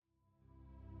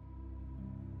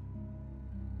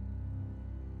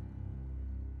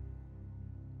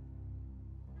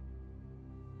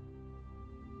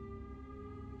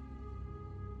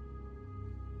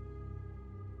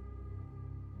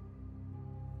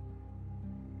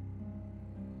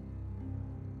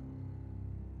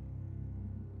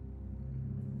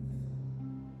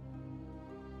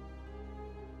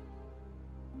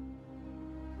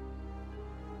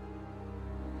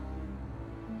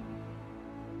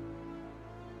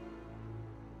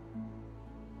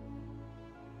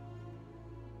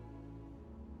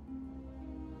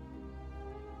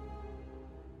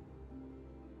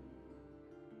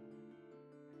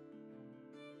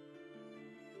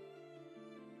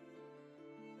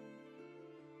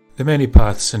The many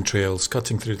paths and trails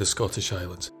cutting through the Scottish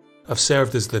Highlands have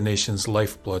served as the nation's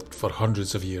lifeblood for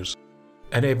hundreds of years,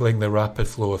 enabling the rapid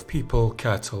flow of people,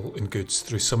 cattle and goods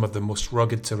through some of the most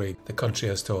rugged terrain the country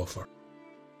has to offer.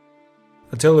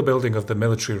 Until the building of the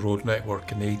military road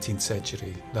network in the 18th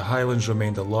century, the Highlands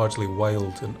remained a largely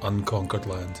wild and unconquered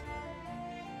land.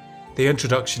 The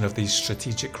introduction of these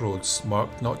strategic roads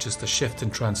marked not just a shift in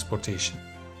transportation,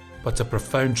 but a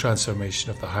profound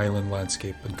transformation of the Highland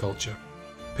landscape and culture,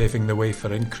 paving the way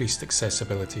for increased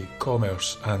accessibility,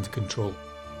 commerce and control.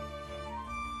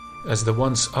 As the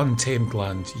once untamed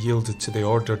land yielded to the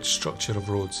ordered structure of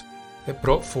roads, it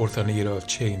brought forth an era of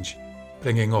change,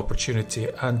 bringing opportunity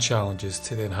and challenges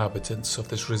to the inhabitants of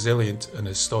this resilient and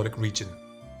historic region.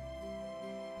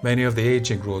 Many of the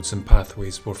ageing roads and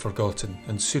pathways were forgotten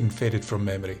and soon faded from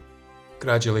memory,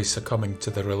 gradually succumbing to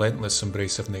the relentless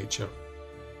embrace of nature.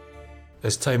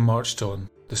 As time marched on,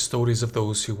 the stories of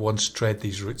those who once tread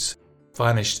these routes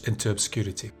vanished into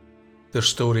obscurity, their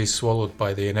stories swallowed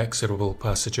by the inexorable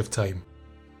passage of time.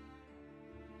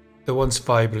 The once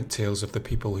vibrant tales of the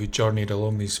people who journeyed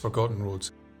along these forgotten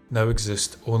roads now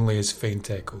exist only as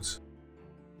faint echoes.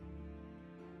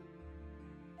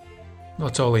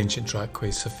 Not all ancient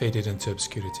trackways have faded into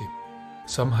obscurity.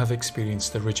 Some have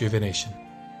experienced a rejuvenation,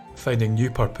 finding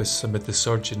new purpose amid the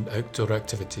surge in outdoor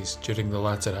activities during the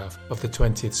latter half of the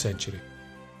 20th century.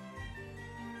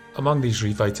 Among these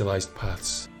revitalised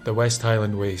paths, the West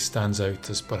Highland Way stands out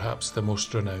as perhaps the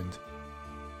most renowned.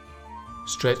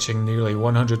 Stretching nearly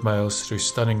 100 miles through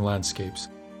stunning landscapes,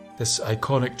 this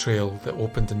iconic trail that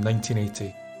opened in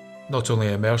 1980 not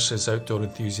only immerses outdoor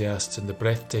enthusiasts in the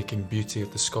breathtaking beauty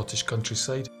of the Scottish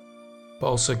countryside, but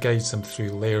also guides them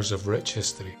through layers of rich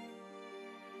history.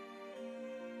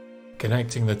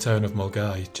 Connecting the town of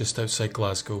Mulgai just outside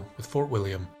Glasgow with Fort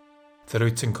William, the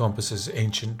route encompasses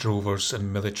ancient drovers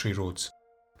and military roads,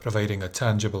 providing a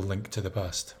tangible link to the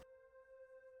past.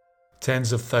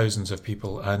 Tens of thousands of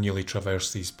people annually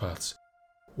traverse these paths,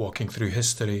 walking through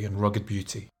history and rugged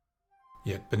beauty.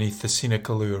 Yet beneath the scenic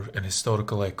allure and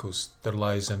historical echoes, there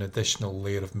lies an additional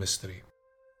layer of mystery.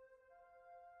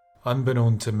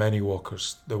 Unbeknown to many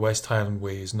walkers, the West Highland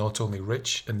Way is not only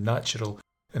rich in natural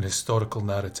and historical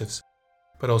narratives,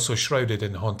 but also shrouded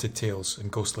in haunted tales and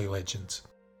ghostly legends.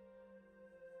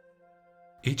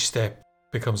 Each step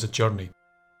becomes a journey,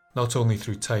 not only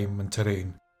through time and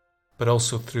terrain, but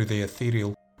also through the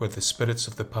ethereal where the spirits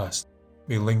of the past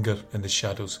may linger in the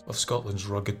shadows of Scotland's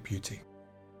rugged beauty.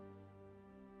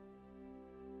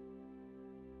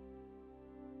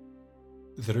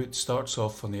 The route starts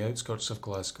off on the outskirts of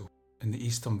Glasgow, in the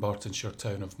east Dunbartonshire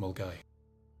town of Mulgai.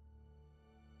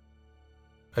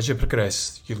 As you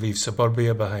progress, you leave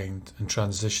suburbia behind and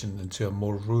transition into a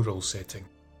more rural setting.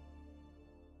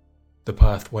 The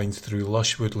path winds through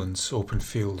lush woodlands, open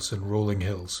fields and rolling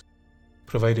hills,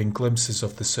 providing glimpses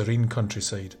of the serene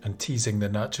countryside and teasing the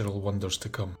natural wonders to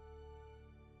come.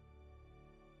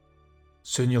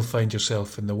 Soon you'll find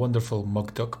yourself in the wonderful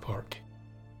Mugduck Park.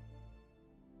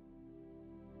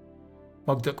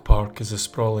 Mugduck Park is a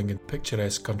sprawling and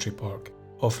picturesque country park,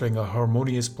 offering a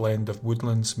harmonious blend of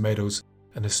woodlands, meadows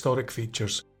and historic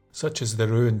features such as the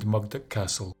ruined Mugduck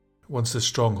Castle, once the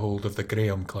stronghold of the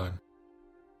Graham clan.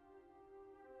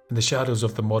 In the shadows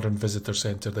of the modern visitor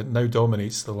centre that now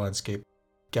dominates the landscape,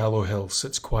 Gallow Hill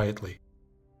sits quietly,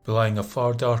 belying a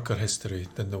far darker history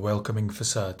than the welcoming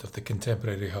facade of the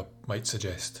contemporary hub might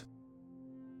suggest.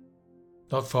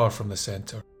 Not far from the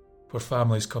centre, where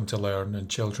families come to learn and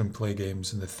children play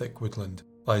games in the thick woodland,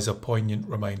 lies a poignant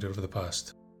reminder of the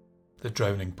past, the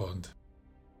Drowning Pond.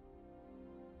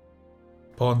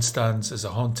 Pond stands as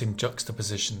a haunting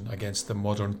juxtaposition against the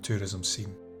modern tourism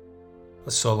scene,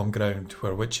 a solemn ground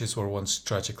where witches were once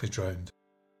tragically drowned.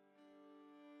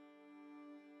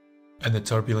 In the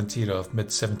turbulent era of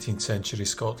mid-17th century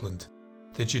Scotland,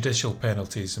 the judicial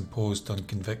penalties imposed on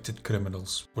convicted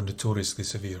criminals were notoriously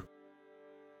severe.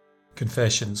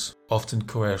 Confessions, often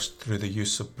coerced through the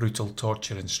use of brutal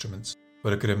torture instruments,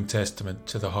 were a grim testament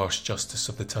to the harsh justice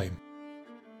of the time.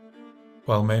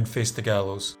 While men faced the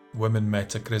gallows, women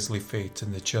met a grisly fate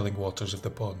in the chilling waters of the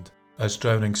pond, as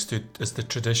drowning stood as the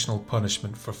traditional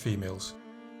punishment for females.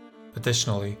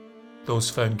 Additionally, those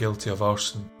found guilty of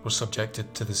arson were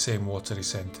subjected to the same watery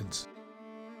sentence.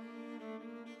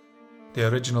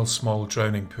 The original small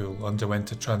drowning pool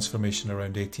underwent a transformation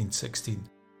around 1816,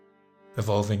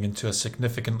 evolving into a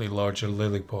significantly larger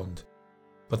lily pond,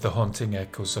 but the haunting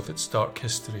echoes of its dark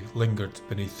history lingered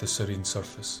beneath the serene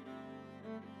surface.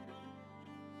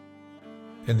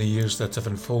 In the years that have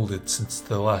unfolded since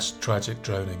the last tragic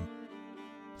drowning,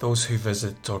 Those who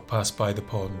visit or pass by the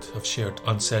pond have shared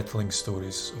unsettling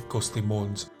stories of ghostly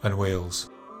moans and wails.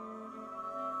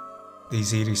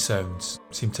 These eerie sounds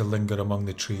seem to linger among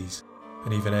the trees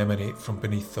and even emanate from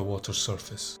beneath the water's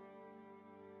surface.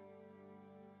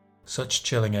 Such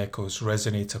chilling echoes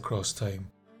resonate across time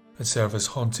and serve as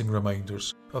haunting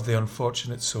reminders of the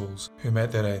unfortunate souls who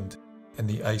met their end in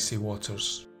the icy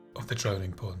waters of the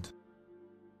drowning pond.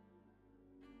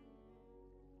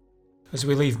 As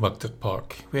we leave Mugdock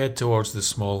Park, we head towards the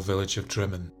small village of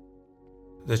Drimmen.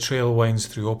 The trail winds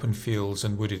through open fields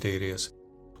and wooded areas,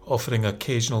 offering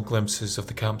occasional glimpses of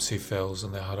the Campsie Fells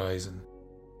on the horizon.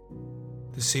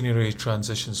 The scenery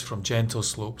transitions from gentle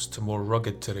slopes to more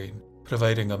rugged terrain,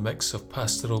 providing a mix of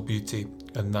pastoral beauty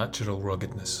and natural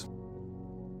ruggedness.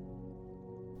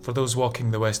 For those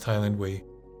walking the West Highland Way,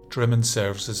 Drimmen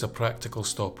serves as a practical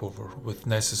stopover with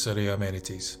necessary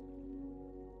amenities.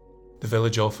 The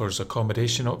village offers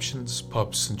accommodation options,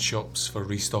 pubs and shops for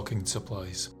restocking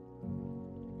supplies.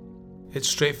 Its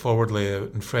straightforward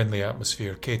layout and friendly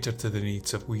atmosphere cater to the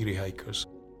needs of weary hikers,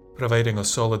 providing a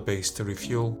solid base to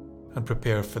refuel and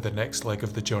prepare for the next leg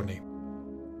of the journey.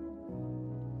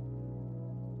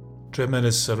 Drimmen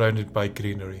is surrounded by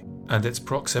greenery, and its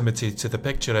proximity to the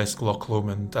picturesque Loch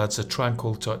Lomond adds a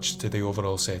tranquil touch to the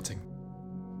overall setting.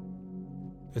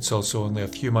 It's also only a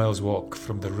few miles' walk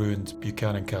from the ruined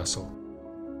Buchanan Castle.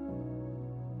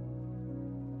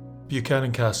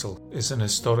 Buchanan Castle is an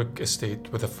historic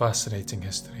estate with a fascinating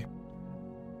history.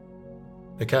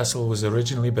 The castle was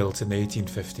originally built in the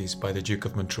 1850s by the Duke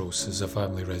of Montrose as a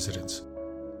family residence,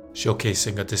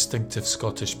 showcasing a distinctive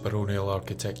Scottish baronial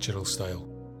architectural style.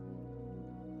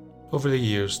 Over the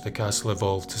years, the castle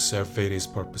evolved to serve various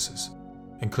purposes,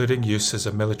 including use as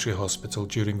a military hospital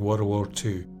during World War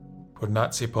II, where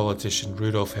Nazi politician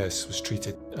Rudolf Hess was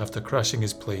treated after crashing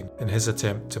his plane in his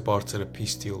attempt to barter a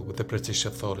peace deal with the British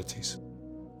authorities.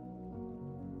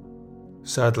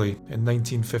 Sadly, in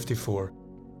 1954,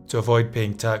 to avoid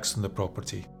paying tax on the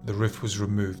property, the roof was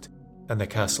removed and the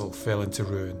castle fell into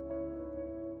ruin.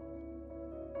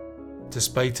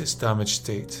 Despite its damaged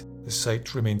state, the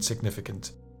site remained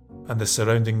significant, and the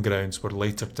surrounding grounds were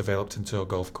later developed into a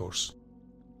golf course.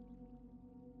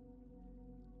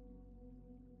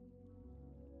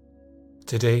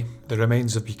 Today, the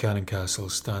remains of Buchanan Castle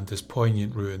stand as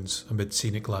poignant ruins amid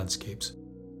scenic landscapes,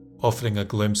 offering a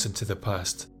glimpse into the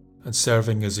past and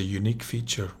serving as a unique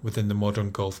feature within the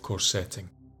modern golf course setting.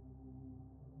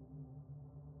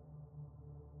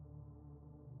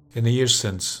 In the years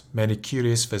since, many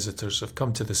curious visitors have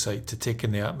come to the site to take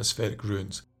in the atmospheric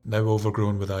ruins, now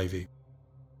overgrown with ivy.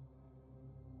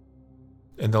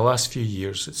 In the last few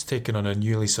years, it's taken on a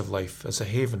new lease of life as a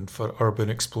haven for urban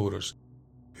explorers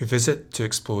who visit to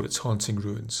explore its haunting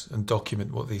ruins and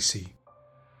document what they see.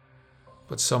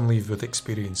 But some leave with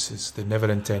experiences they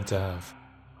never intend to have.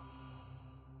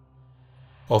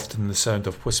 Often the sound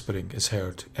of whispering is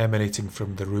heard emanating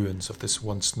from the ruins of this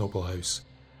once noble house,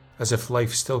 as if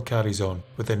life still carries on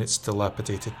within its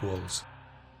dilapidated walls.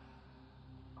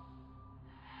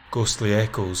 Ghostly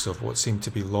echoes of what seem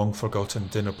to be long-forgotten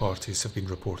dinner parties have been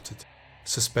reported,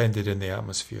 suspended in the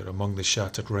atmosphere among the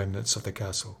shattered remnants of the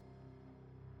castle.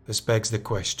 This begs the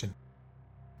question,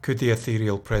 could the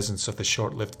ethereal presence of the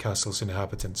short-lived castle's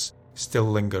inhabitants still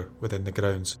linger within the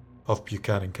grounds of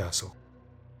Buchanan Castle?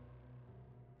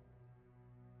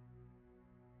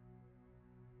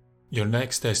 Your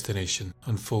next destination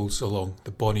unfolds along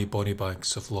the bonny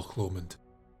banks of Loch Lomond,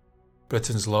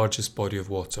 Britain's largest body of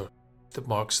water that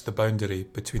marks the boundary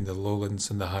between the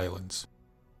lowlands and the highlands.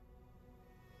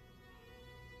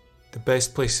 The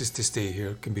best places to stay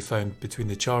here can be found between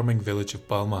the charming village of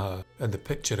Balmaha and the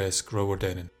picturesque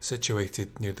Rowerdennan,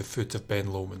 situated near the foot of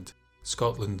Ben Lomond,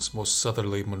 Scotland's most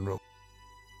southerly Munro.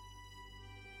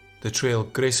 The trail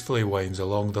gracefully winds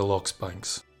along the loch's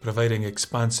banks, providing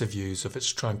expansive views of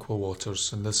its tranquil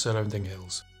waters and the surrounding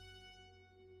hills.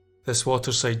 This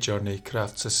waterside journey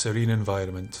crafts a serene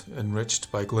environment enriched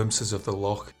by glimpses of the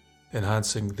loch,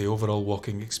 enhancing the overall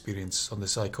walking experience on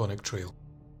this iconic trail.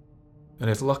 And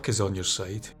if luck is on your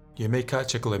side, you may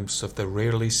catch a glimpse of the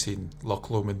rarely seen Loch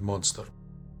Lomond monster.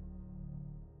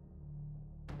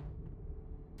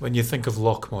 When you think of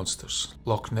loch monsters,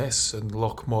 Loch Ness and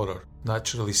Loch Morar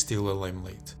naturally steal the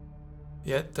limelight.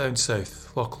 Yet down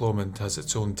south, Loch Lomond has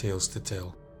its own tales to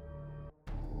tell.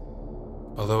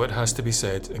 Although it has to be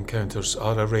said encounters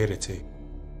are a rarity,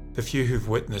 the few who've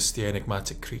witnessed the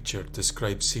enigmatic creature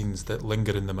describe scenes that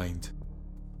linger in the mind.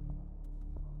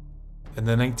 In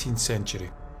the 19th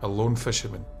century, a lone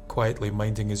fisherman, quietly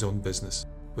minding his own business,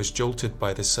 was jolted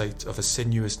by the sight of a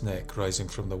sinuous neck rising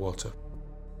from the water,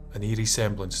 an eerie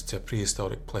semblance to a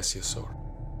prehistoric plesiosaur.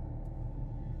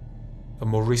 A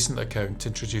more recent account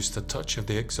introduced a touch of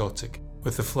the exotic,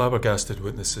 with the flabbergasted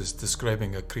witnesses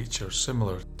describing a creature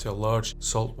similar to a large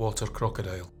saltwater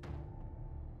crocodile.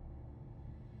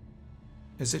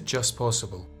 Is it just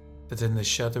possible that in the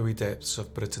shadowy depths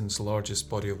of Britain's largest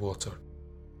body of water,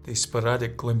 these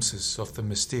sporadic glimpses of the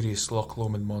mysterious Loch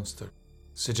Lomond monster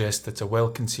suggest that a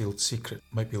well-concealed secret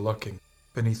might be lurking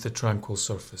beneath the tranquil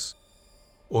surface,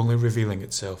 only revealing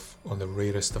itself on the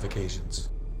rarest of occasions?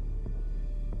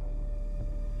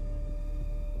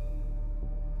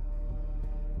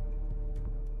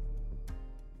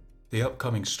 The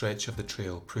upcoming stretch of the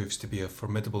trail proves to be a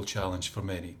formidable challenge for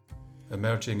many,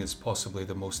 emerging as possibly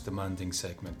the most demanding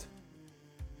segment.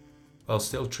 While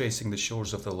still tracing the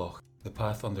shores of the loch, the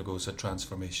path undergoes a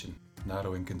transformation,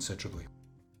 narrowing considerably.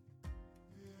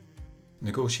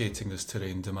 Negotiating this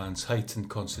terrain demands heightened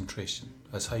concentration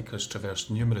as hikers traverse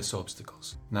numerous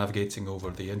obstacles, navigating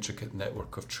over the intricate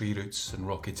network of tree roots and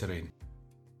rocky terrain.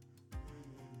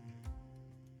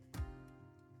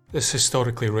 This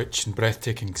historically rich and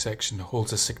breathtaking section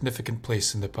holds a significant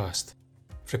place in the past,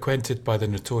 frequented by the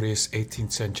notorious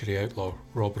 18th century outlaw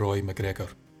Rob Roy MacGregor.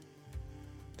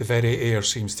 The very air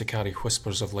seems to carry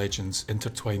whispers of legends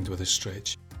intertwined with this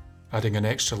stretch, adding an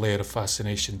extra layer of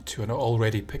fascination to an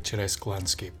already picturesque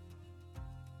landscape.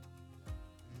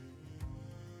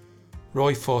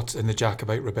 Roy fought in the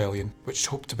Jacobite Rebellion, which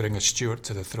hoped to bring a Stuart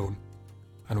to the throne,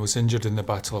 and was injured in the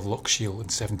Battle of Loch Shiel in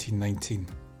 1719.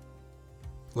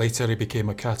 Later he became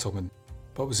a cattleman,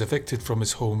 but was evicted from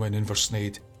his home in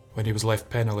Inversnaid when he was left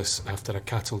penniless after a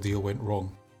cattle deal went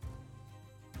wrong.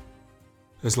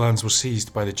 His lands were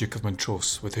seized by the Duke of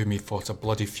Montrose, with whom he fought a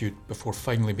bloody feud before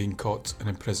finally being caught and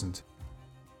imprisoned.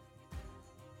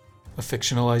 A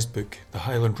fictionalised book, The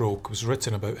Highland Rogue, was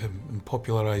written about him and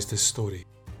popularised his story.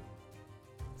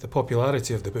 The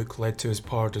popularity of the book led to his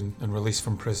pardon and release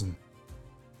from prison.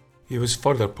 He was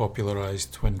further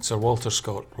popularised when Sir Walter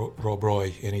Scott wrote Rob Roy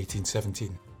in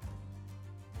 1817.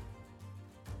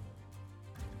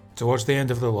 Towards the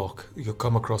end of the loch, you'll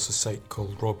come across a site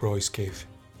called Rob Roy's Cave.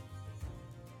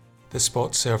 This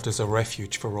spot served as a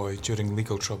refuge for Roy during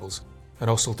legal troubles and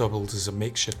also doubled as a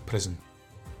makeshift prison.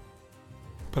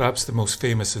 Perhaps the most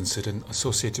famous incident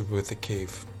associated with the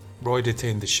cave, Roy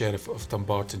detained the Sheriff of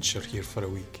Dunbartonshire here for a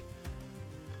week.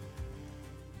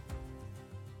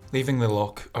 Leaving the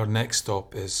loch, our next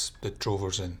stop is the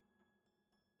Drover's Inn,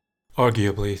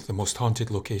 arguably the most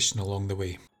haunted location along the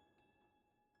way.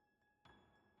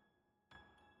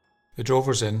 The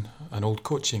Drover's Inn, an old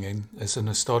coaching inn, is an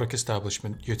historic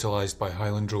establishment utilised by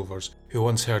Highland drovers who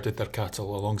once herded their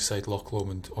cattle alongside Loch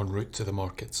Lomond en route to the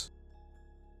markets.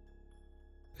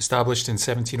 Established in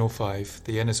 1705,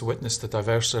 the inn has witnessed a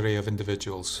diverse array of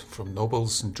individuals, from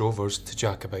nobles and drovers to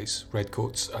Jacobites,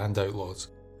 redcoats and outlaws,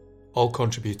 all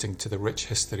contributing to the rich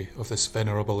history of this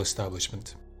venerable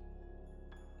establishment.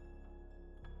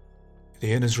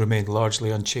 The inn has remained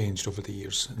largely unchanged over the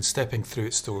years, and stepping through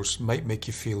its doors might make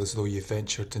you feel as though you've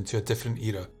ventured into a different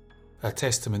era, a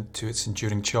testament to its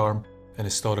enduring charm and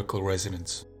historical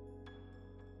resonance.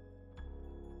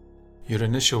 Your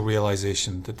initial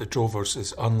realisation that the Drovers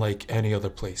is unlike any other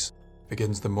place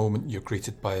begins the moment you're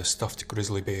greeted by a stuffed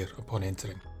grizzly bear upon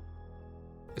entering.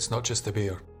 It's not just a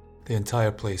bear. The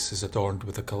entire place is adorned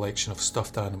with a collection of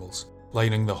stuffed animals,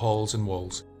 lining the halls and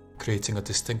walls, creating a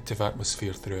distinctive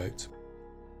atmosphere throughout.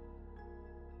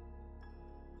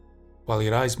 While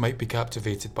your eyes might be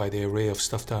captivated by the array of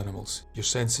stuffed animals, your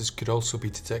senses could also be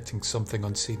detecting something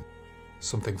unseen,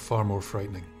 something far more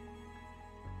frightening.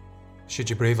 Should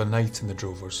you brave a night in the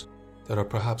Drovers, there are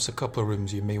perhaps a couple of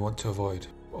rooms you may want to avoid,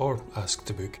 or ask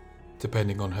to book,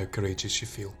 depending on how courageous you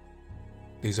feel.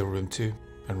 These are Room 2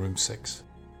 and Room 6.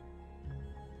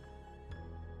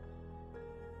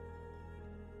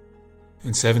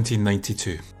 In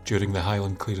 1792, during the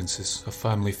Highland clearances, a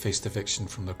family faced eviction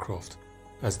from their croft,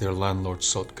 as their landlord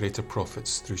sought greater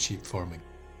profits through sheep farming.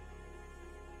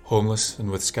 Homeless and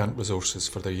with scant resources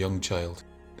for their young child,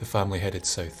 the family headed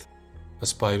south,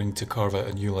 aspiring to carve out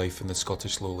a new life in the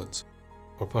Scottish lowlands,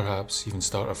 or perhaps even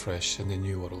start afresh in the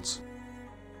New Worlds.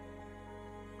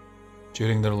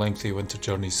 During their lengthy winter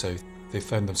journey south, they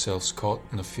found themselves caught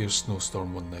in a fierce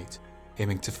snowstorm one night,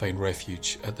 aiming to find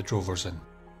refuge at the Drover's Inn.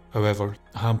 However,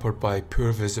 hampered by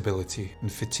poor visibility and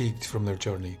fatigued from their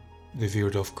journey, they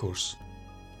veered off course.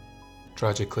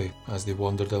 Tragically, as they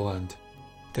wandered the land,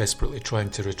 desperately trying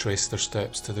to retrace their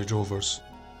steps to the Drovers,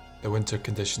 the winter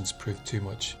conditions proved too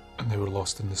much and they were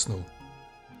lost in the snow.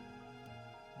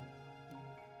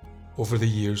 Over the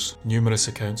years, numerous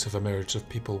accounts have emerged of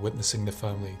people witnessing the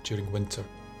family during winter,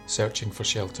 searching for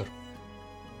shelter.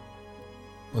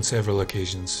 On several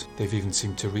occasions, they've even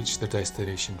seemed to reach their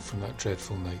destination from that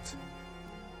dreadful night.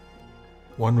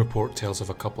 One report tells of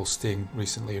a couple staying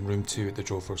recently in room 2 at the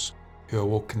Drovers, who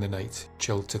awoke in the night,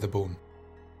 chilled to the bone.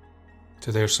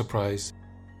 To their surprise,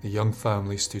 the young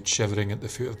family stood shivering at the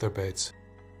foot of their beds,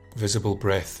 visible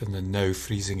breath in the now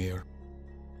freezing air.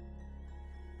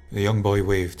 The young boy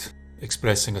waved,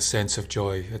 expressing a sense of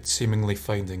joy at seemingly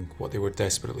finding what they were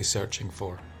desperately searching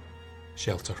for: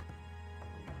 shelter.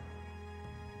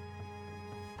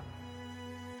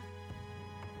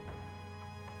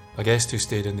 A guest who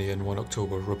stayed in the inn one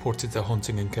October reported a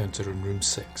haunting encounter in room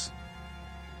 6.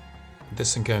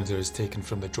 This encounter is taken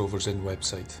from the Drovers Inn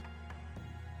website.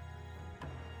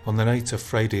 On the night of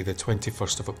Friday the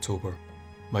 21st of October,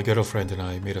 my girlfriend and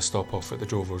I made a stop off at the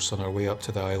Drovers on our way up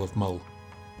to the Isle of Mull.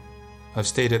 I've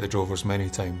stayed at the Drovers many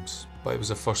times, but it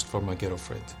was a first for my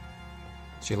girlfriend.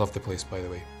 She loved the place, by the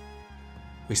way.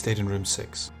 We stayed in room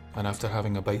 6, and after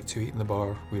having a bite to eat in the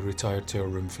bar, we retired to our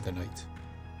room for the night.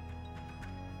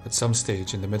 At some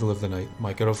stage in the middle of the night,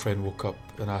 my girlfriend woke up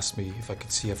and asked me if I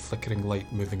could see a flickering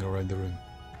light moving around the room.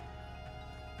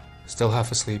 Still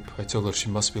half asleep, I told her she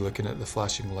must be looking at the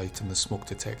flashing light on the smoke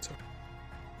detector.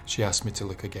 She asked me to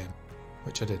look again,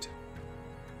 which I did.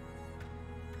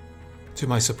 To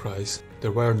my surprise,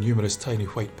 there were numerous tiny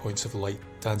white points of light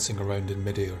dancing around in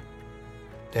mid-air.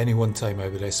 At any one time, I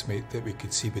would estimate that we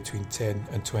could see between 10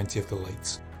 and 20 of the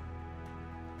lights.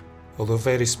 Although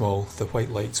very small, the white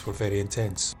lights were very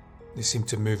intense. They seemed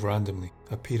to move randomly,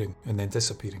 appearing and then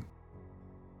disappearing.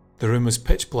 The room was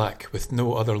pitch black with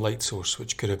no other light source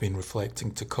which could have been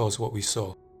reflecting to cause what we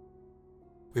saw.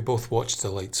 We both watched the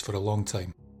lights for a long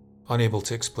time, unable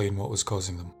to explain what was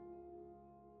causing them.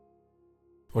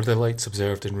 Were the lights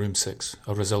observed in room 6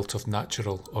 a result of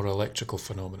natural or electrical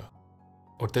phenomena?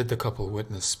 Or did the couple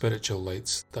witness spiritual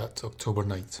lights that October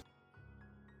night?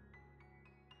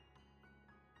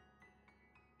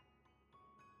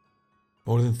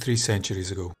 More than 3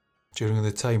 centuries ago, during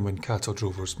the time when cattle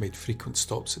drovers made frequent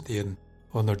stops at the inn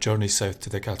on their journey south to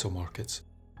the cattle markets,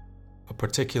 a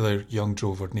particular young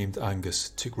drover named Angus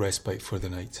took respite for the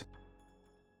night.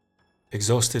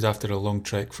 Exhausted after a long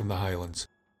trek from the Highlands,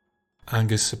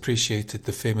 Angus appreciated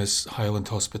the famous Highland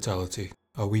hospitality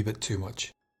a wee bit too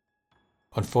much.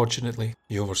 Unfortunately,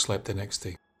 he overslept the next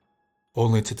day,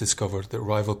 only to discover that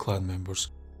rival clan members,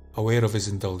 aware of his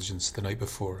indulgence the night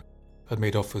before, had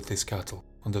made off with his cattle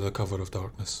under the cover of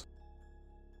darkness.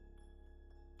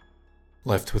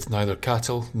 Left with neither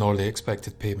cattle nor the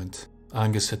expected payment,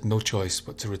 Angus had no choice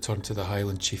but to return to the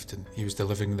Highland chieftain he was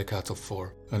delivering the cattle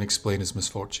for and explain his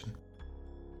misfortune.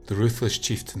 The ruthless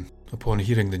chieftain, upon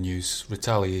hearing the news,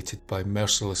 retaliated by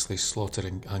mercilessly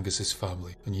slaughtering Angus's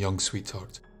family and young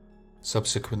sweetheart,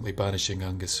 subsequently banishing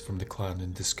Angus from the clan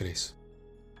in disgrace.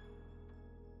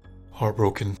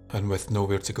 Heartbroken and with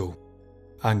nowhere to go,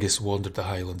 Angus wandered the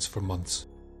Highlands for months,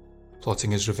 plotting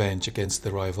his revenge against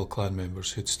the rival clan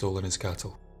members who'd stolen his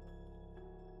cattle.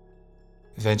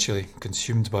 Eventually,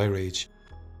 consumed by rage,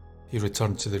 he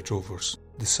returned to the Drovers,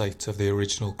 the site of the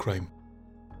original crime.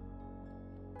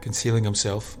 Concealing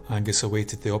himself, Angus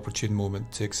awaited the opportune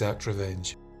moment to exact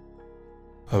revenge.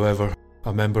 However,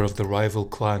 a member of the rival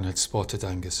clan had spotted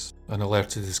Angus and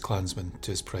alerted his clansmen to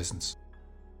his presence.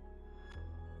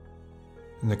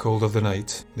 In the cold of the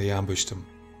night, they ambushed him,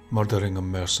 murdering him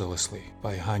mercilessly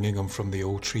by hanging him from the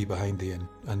old tree behind the inn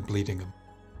and bleeding him,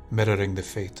 mirroring the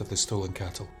fate of the stolen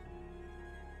cattle.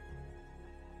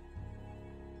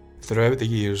 Throughout the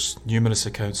years, numerous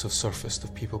accounts have surfaced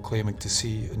of people claiming to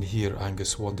see and hear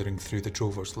Angus wandering through the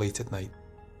Drovers late at night,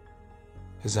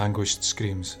 his anguished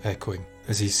screams echoing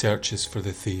as he searches for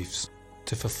the thieves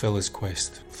to fulfill his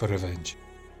quest for revenge.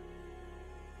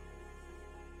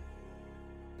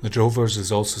 The Drovers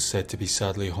is also said to be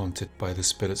sadly haunted by the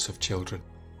spirits of children.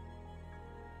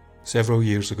 Several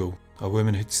years ago, a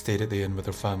woman who'd stayed at the inn with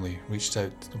her family reached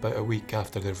out about a week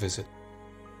after their visit.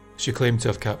 She claimed to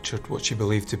have captured what she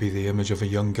believed to be the image of a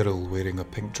young girl wearing a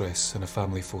pink dress in a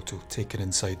family photo taken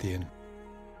inside the inn.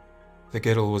 The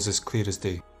girl was as clear as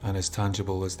day and as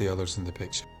tangible as the others in the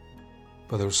picture,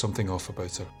 but there was something off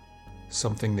about her,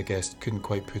 something the guest couldn't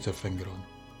quite put her finger on,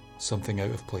 something out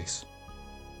of place.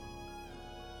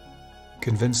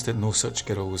 Convinced that no such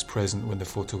girl was present when the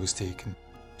photo was taken,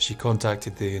 she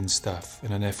contacted the inn staff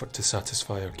in an effort to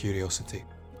satisfy her curiosity.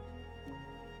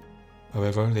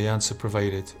 However, the answer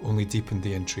provided only deepened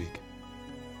the intrigue.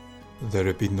 There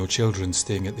had been no children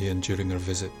staying at the inn during her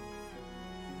visit.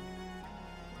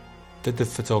 Did the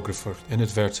photographer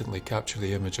inadvertently capture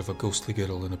the image of a ghostly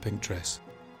girl in a pink dress?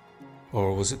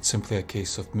 Or was it simply a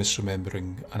case of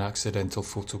misremembering an accidental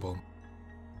photobomb?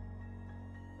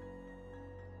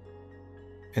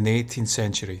 In the 18th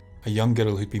century, a young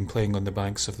girl who'd been playing on the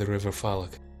banks of the River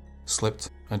Falloch slipped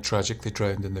and tragically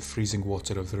drowned in the freezing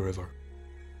water of the river.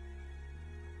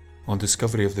 On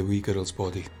discovery of the wee girl's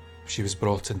body, she was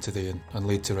brought into the inn and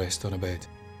laid to rest on a bed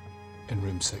in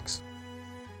room 6.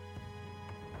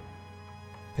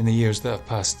 In the years that have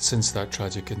passed since that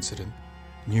tragic incident,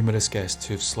 numerous guests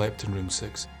who have slept in room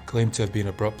 6 claim to have been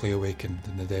abruptly awakened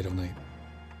in the dead of night,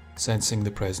 sensing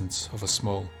the presence of a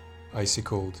small, icy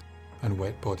cold and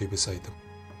wet body beside them.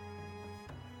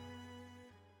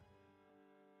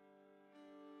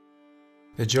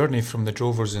 The journey from the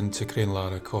Drovers Inn to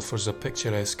Cranelarroch offers a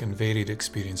picturesque and varied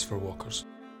experience for walkers.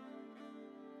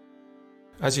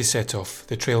 As you set off,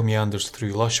 the trail meanders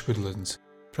through lush woodlands,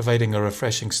 providing a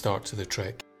refreshing start to the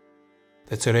trek.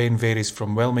 The terrain varies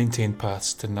from well-maintained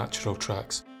paths to natural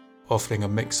tracks, offering a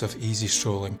mix of easy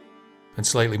strolling and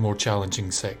slightly more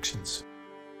challenging sections.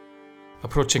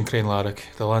 Approaching Cranelarroch,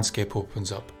 the landscape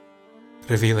opens up,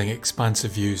 revealing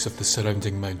expansive views of the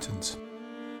surrounding mountains.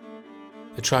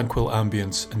 The tranquil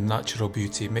ambience and natural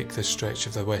beauty make this stretch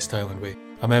of the West Highland Way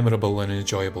a memorable and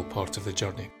enjoyable part of the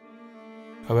journey.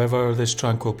 However, this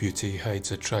tranquil beauty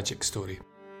hides a tragic story.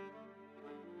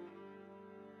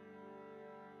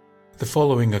 The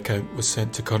following account was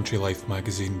sent to Country Life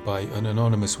magazine by an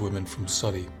anonymous woman from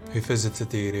Surrey who visited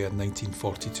the area in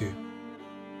 1942.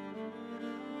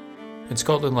 In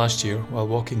Scotland last year, while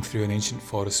walking through an ancient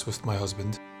forest with my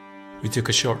husband, we took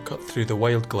a shortcut through the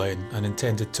wild glen and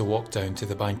intended to walk down to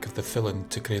the bank of the Fillen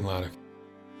to Cranelarroch.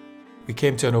 We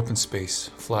came to an open space,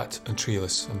 flat and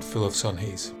treeless and full of sun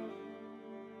haze.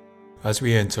 As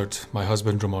we entered, my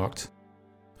husband remarked,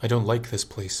 "I don't like this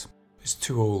place. It's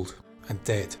too old and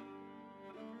dead."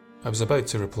 I was about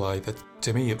to reply that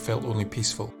to me it felt only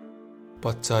peaceful,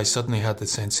 but I suddenly had the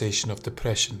sensation of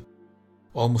depression,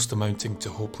 almost amounting to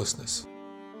hopelessness.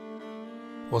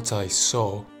 What I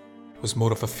saw was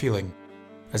more of a feeling,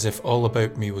 as if all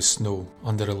about me was snow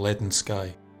under a leaden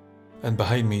sky, and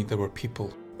behind me there were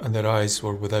people, and their eyes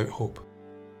were without hope.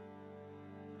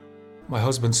 My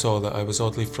husband saw that I was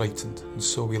oddly frightened, and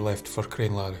so we left for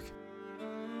Cranelarroch.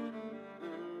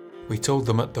 We told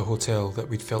them at the hotel that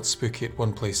we'd felt spooky at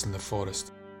one place in the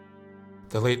forest.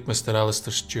 The late Mr.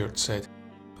 Alistair Stewart said,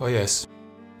 "Oh yes,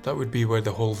 that would be where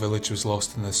the whole village was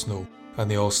lost in the snow,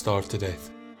 and they all starved to death."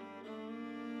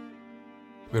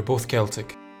 We're both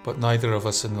Celtic, but neither of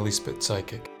us in the least bit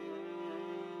psychic.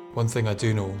 One thing I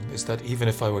do know is that even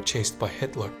if I were chased by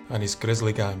Hitler and his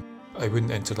grisly gang, I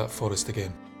wouldn't enter that forest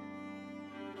again.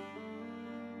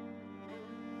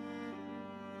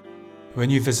 When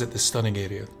you visit this stunning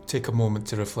area, take a moment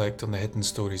to reflect on the hidden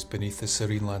stories beneath the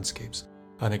serene landscapes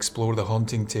and explore the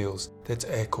haunting tales that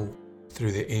echo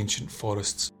through the ancient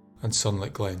forests and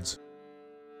sunlit glens.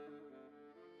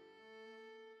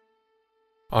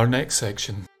 Our next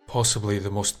section, possibly the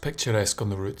most picturesque on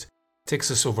the route, takes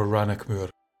us over Rannoch Moor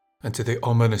and to the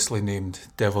ominously named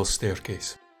Devil's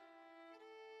Staircase.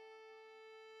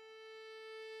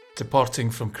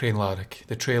 Departing from Cranelarroch,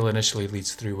 the trail initially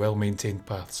leads through well-maintained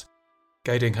paths,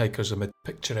 guiding hikers amid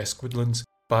picturesque woodlands,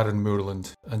 barren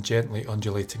moorland and gently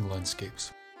undulating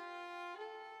landscapes.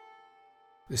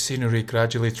 The scenery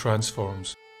gradually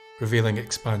transforms, revealing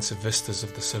expansive vistas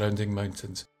of the surrounding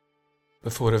mountains,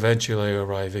 before eventually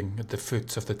arriving at the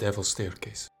foot of the Devil's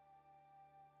Staircase.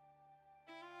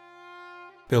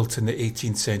 Built in the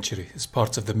 18th century as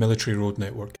part of the military road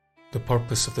network, the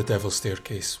purpose of the Devil's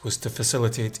Staircase was to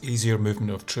facilitate easier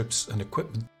movement of troops and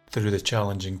equipment through the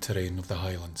challenging terrain of the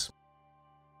Highlands.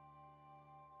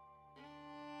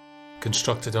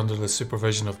 Constructed under the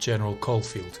supervision of General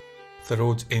Caulfield, the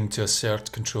road aimed to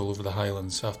assert control over the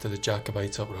Highlands after the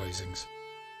Jacobite uprisings.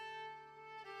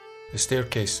 The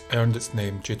staircase earned its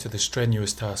name due to the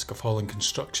strenuous task of hauling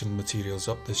construction materials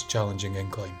up this challenging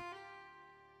incline.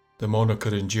 The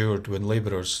moniker endured when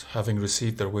labourers, having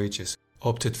received their wages,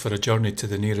 opted for a journey to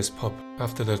the nearest pub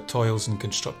after their toils in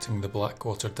constructing the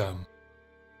Blackwater Dam.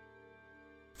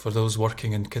 For those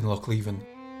working in Kinlochleven,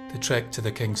 the trek to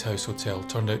the King's House Hotel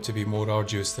turned out to be more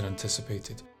arduous than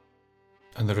anticipated,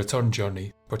 and the return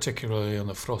journey, particularly on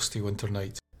a frosty winter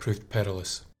night, proved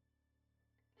perilous.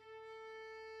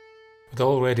 With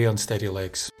already unsteady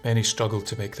legs, many struggled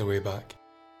to make their way back,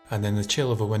 and in the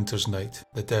chill of a winter's night,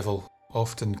 the devil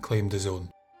often claimed his own.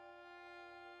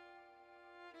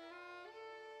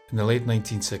 In the late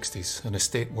 1960s, an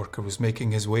estate worker was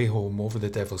making his way home over the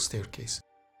Devil's Staircase,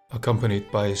 accompanied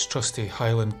by his trusty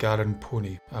Highland Garran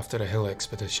pony after a hill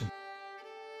expedition.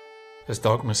 As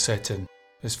darkness set in,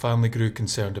 his family grew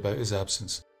concerned about his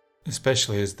absence,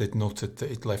 especially as they'd noted that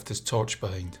he'd left his torch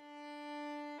behind.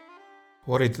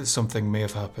 Worried that something may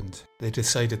have happened, they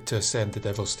decided to ascend the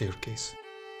Devil's Staircase,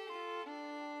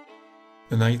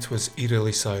 The night was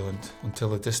eerily silent until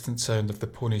the distant sound of the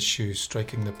pony's shoes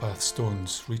striking the path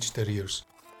stones reached their ears.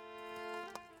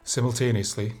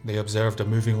 Simultaneously, they observed a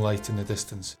moving light in the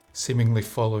distance, seemingly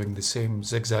following the same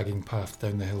zigzagging path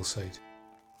down the hillside.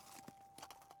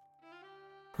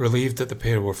 Relieved that the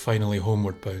pair were finally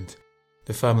homeward bound,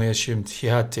 the family assumed he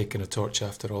had taken a torch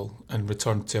after all and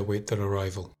returned to await their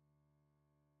arrival.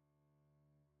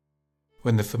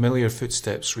 When the familiar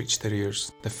footsteps reached their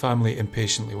ears, the family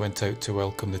impatiently went out to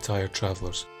welcome the tired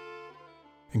travellers.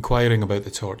 Inquiring about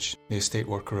the torch, the estate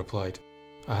worker replied,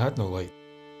 "I had no light.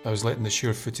 I was letting the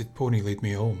sure-footed pony lead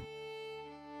me home."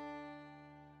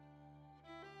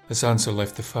 This answer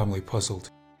left the family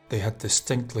puzzled. They had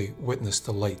distinctly witnessed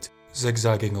a light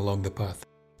zigzagging along the path,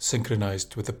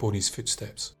 synchronized with the pony's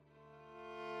footsteps.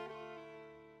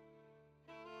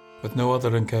 With no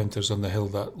other encounters on the hill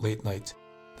that late night,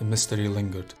 the mystery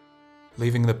lingered,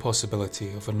 leaving the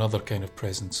possibility of another kind of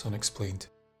presence unexplained.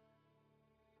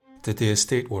 Did the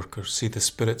estate worker see the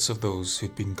spirits of those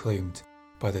who'd been claimed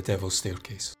by the Devil's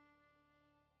Staircase?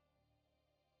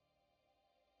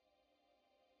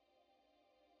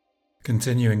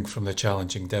 Continuing from the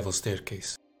challenging Devil's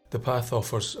Staircase, the path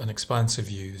offers an expansive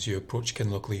view as you approach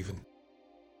Kinlochleven.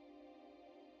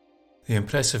 The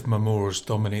impressive moors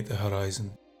dominate the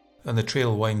horizon, and the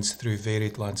trail winds through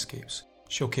varied landscapes,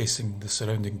 showcasing the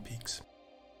surrounding peaks.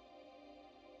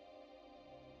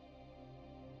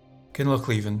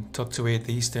 Kinlochleven, tucked away at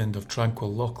the east end of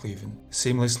tranquil Lochleven,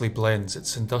 seamlessly blends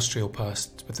its industrial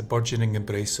past with the burgeoning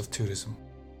embrace of tourism.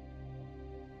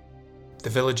 The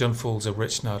village unfolds a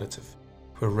rich narrative,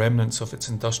 where remnants of its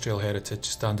industrial heritage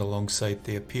stand alongside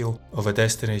the appeal of a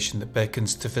destination that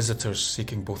beckons to visitors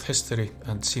seeking both history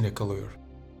and scenic allure.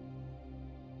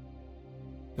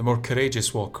 The more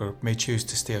courageous walker may choose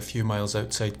to stay a few miles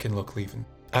outside Kinlochleven,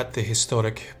 at the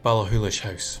historic Ballachulish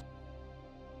House.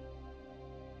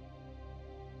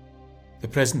 The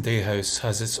present-day house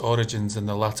has its origins in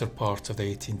the latter part of the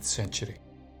 18th century,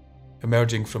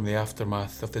 emerging from the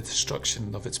aftermath of the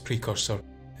destruction of its precursor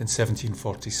in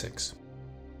 1746.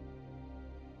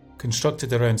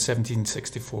 Constructed around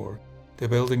 1764, the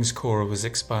building's core was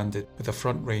expanded with a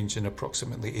front range in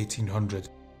approximately 1800,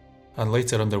 and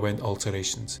later underwent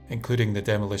alterations, including the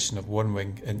demolition of one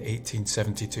wing in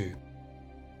 1872.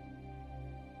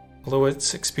 Although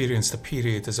it's experienced a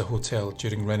period as a hotel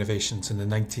during renovations in the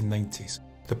 1990s,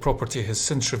 the property has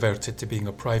since reverted to being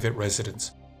a private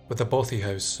residence, with a bothy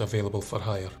house available for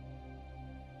hire.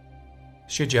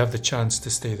 Should you have the chance to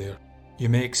stay there, you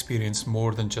may experience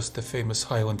more than just the famous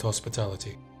Highland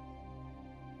hospitality.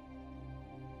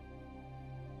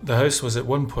 The house was at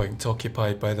one point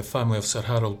occupied by the family of Sir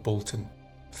Harold Bolton,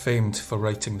 famed for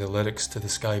writing the lyrics to the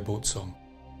Skye Boat song.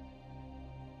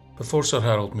 Before Sir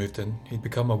Harold moved in, he'd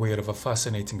become aware of a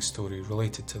fascinating story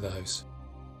related to the house.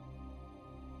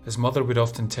 His mother would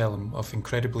often tell him of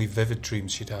incredibly vivid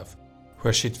dreams she'd have,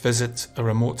 where she'd visit a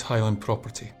remote Highland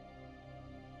property.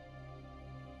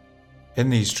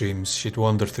 In these dreams, she'd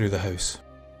wander through the house,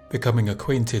 becoming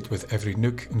acquainted with every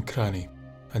nook and cranny,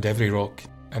 and every rock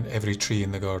and every tree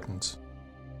in the gardens.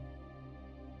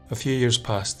 A few years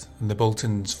passed, and the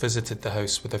Boltons visited the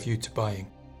house with a view to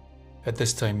buying. At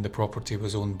this time, the property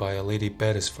was owned by a Lady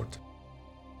Beresford.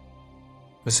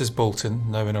 Mrs.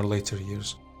 Bolton, now in her later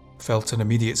years, felt an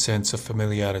immediate sense of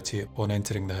familiarity upon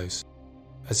entering the house,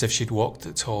 as if she'd walked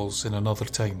its halls in another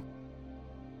time.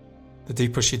 The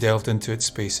deeper she delved into its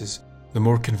spaces, the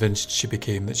more convinced she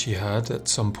became that she had, at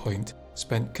some point,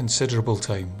 spent considerable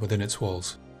time within its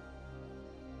walls.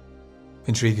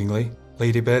 Intriguingly,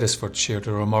 Lady Beresford shared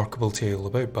a remarkable tale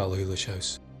about Ballachulish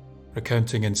House,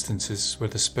 recounting instances where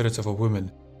the spirit of a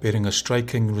woman bearing a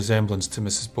striking resemblance to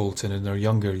Mrs. Bolton in her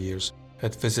younger years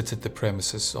had visited the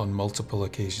premises on multiple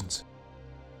occasions.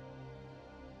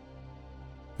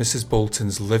 Mrs.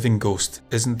 Bolton's living ghost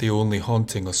isn't the only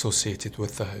haunting associated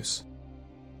with the house.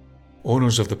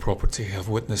 Owners of the property have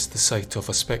witnessed the sight of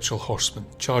a spectral horseman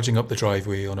charging up the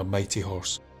driveway on a mighty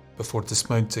horse, before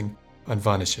dismounting and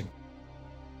vanishing.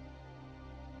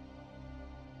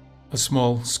 A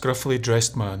small, scruffily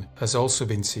dressed man has also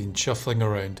been seen shuffling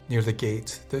around near the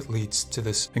gate that leads to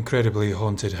this incredibly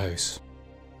haunted house.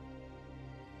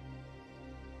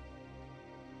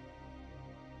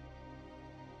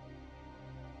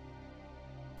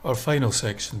 Our final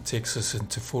section takes us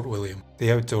into Fort William,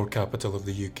 the outdoor capital of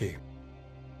the UK.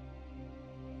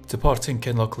 Departing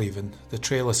Kinlochleven, the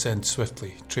trail ascends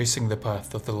swiftly, tracing the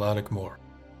path of the Larrick Moor,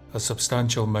 a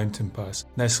substantial mountain pass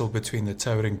nestled between the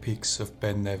towering peaks of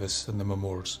Ben Nevis and the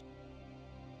Moors.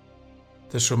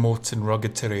 This remote and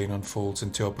rugged terrain unfolds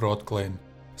into a broad glen,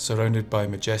 surrounded by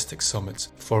majestic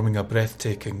summits, forming a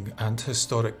breathtaking and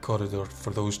historic corridor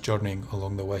for those journeying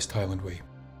along the West Highland Way.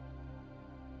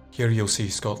 Here you'll see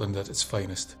Scotland at its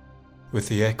finest, with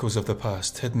the echoes of the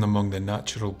past hidden among the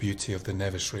natural beauty of the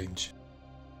Nevis Range.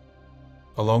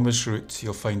 Along this route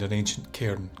you'll find an ancient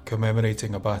cairn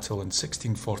commemorating a battle in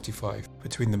 1645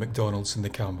 between the MacDonalds and the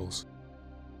Campbells.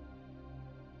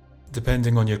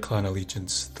 Depending on your clan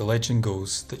allegiance, the legend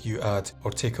goes that you add or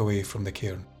take away from the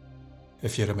cairn.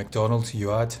 If you're a MacDonald,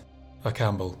 you add; a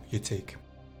Campbell, you take.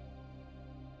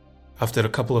 After a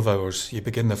couple of hours, you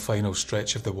begin the final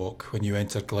stretch of the walk when you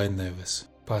enter Glen Nevis,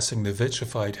 passing the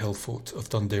vitrified hill fort of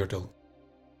Dunderdale.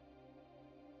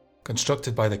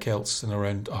 Constructed by the Celts in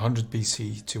around 100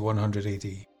 BC to 100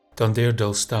 AD,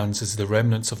 Dunderdale stands as the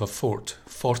remnants of a fort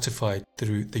fortified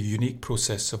through the unique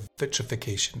process of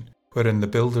vitrification, wherein the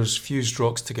builders fused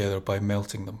rocks together by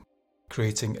melting them,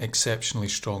 creating exceptionally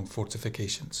strong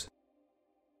fortifications.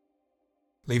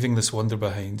 Leaving this wonder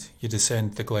behind, you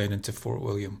descend the glen into Fort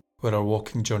William, where our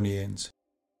walking journey ends.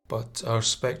 But our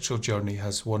spectral journey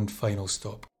has one final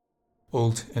stop: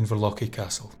 Old Inverlochy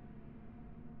Castle.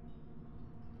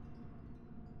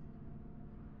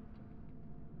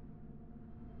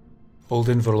 Old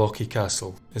Inverlochy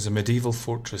Castle is a medieval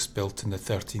fortress built in the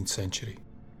 13th century.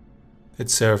 It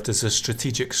served as a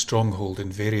strategic stronghold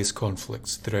in various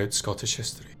conflicts throughout Scottish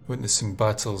history, witnessing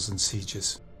battles and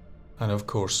sieges. And of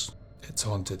course, it's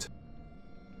haunted.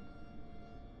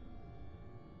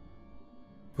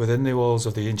 Within the walls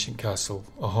of the ancient castle,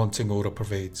 a haunting aura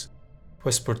pervades,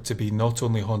 whispered to be not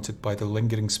only haunted by the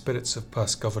lingering spirits of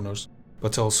past governors,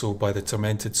 but also by the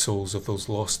tormented souls of those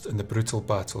lost in the brutal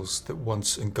battles that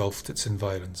once engulfed its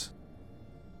environs.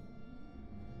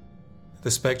 The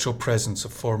spectral presence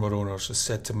of former owners is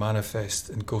said to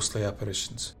manifest in ghostly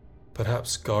apparitions,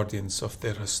 perhaps guardians of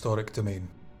their historic domain.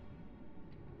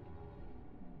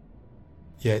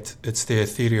 Yet it's the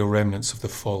ethereal remnants of the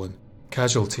fallen,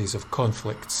 casualties of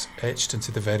conflicts etched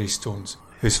into the very stones,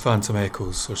 whose phantom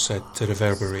echoes are said to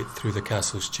reverberate through the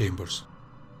castle's chambers.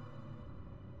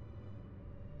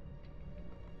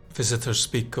 Visitors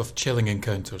speak of chilling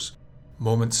encounters,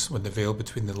 moments when the veil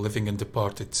between the living and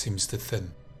departed seems to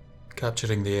thin,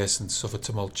 capturing the essence of a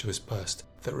tumultuous past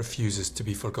that refuses to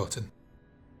be forgotten.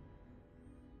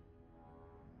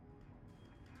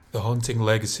 The haunting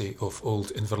legacy of Old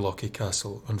Inverlochy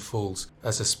Castle unfolds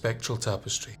as a spectral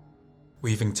tapestry,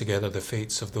 weaving together the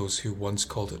fates of those who once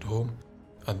called it home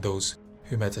and those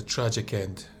who met a tragic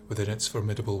end within its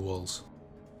formidable walls.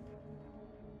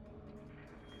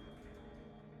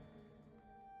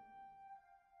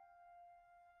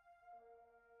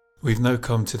 We've now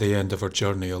come to the end of our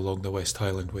journey along the West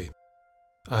Highland Way.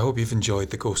 I hope you've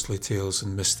enjoyed the ghostly tales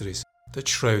and mysteries that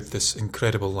shroud this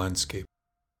incredible landscape.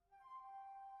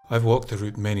 I've walked the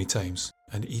route many times,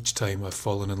 and each time I've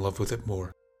fallen in love with it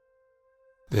more.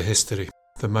 The history,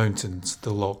 the mountains,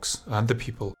 the lochs, and the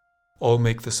people all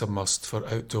make this a must for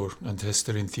outdoor and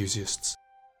history enthusiasts.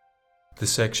 The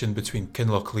section between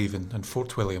Kinlochleven and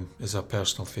Fort William is a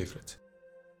personal favourite.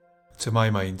 To my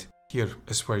mind, here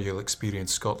is where you'll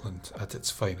experience Scotland at its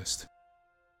finest.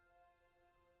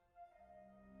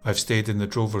 I've stayed in the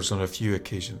drovers on a few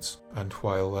occasions, and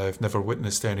while I have never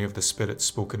witnessed any of the spirits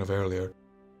spoken of earlier,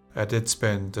 I did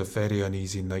spend a very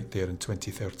uneasy night there in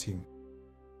 2013.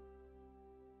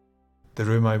 The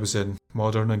room I was in,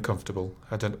 modern and comfortable,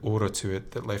 had an aura to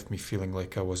it that left me feeling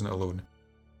like I wasn't alone.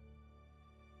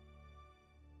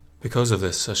 Because of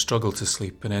this, I struggled to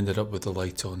sleep and ended up with the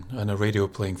light on and a radio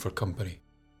playing for company.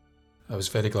 I was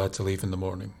very glad to leave in the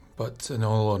morning, but in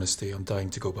all honesty, I'm dying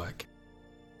to go back.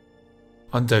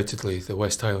 Undoubtedly, the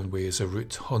West Highland Way is a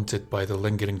route haunted by the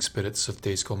lingering spirits of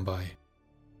days gone by.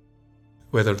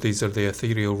 Whether these are the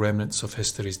ethereal remnants of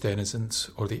history's denizens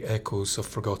or the echoes of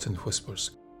forgotten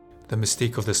whispers, the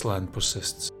mystique of this land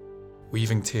persists,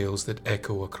 weaving tales that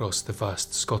echo across the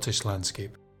vast Scottish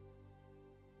landscape.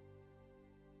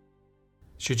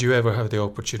 Should you ever have the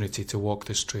opportunity to walk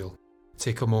this trail,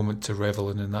 take a moment to revel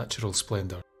in the natural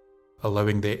splendour,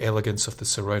 allowing the elegance of the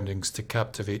surroundings to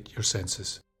captivate your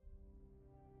senses.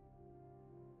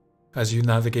 As you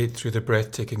navigate through the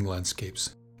breathtaking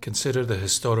landscapes, consider the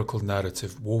historical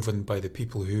narrative woven by the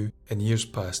people who, in years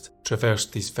past,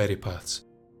 traversed these very paths,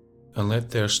 and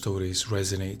let their stories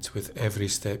resonate with every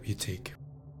step you take.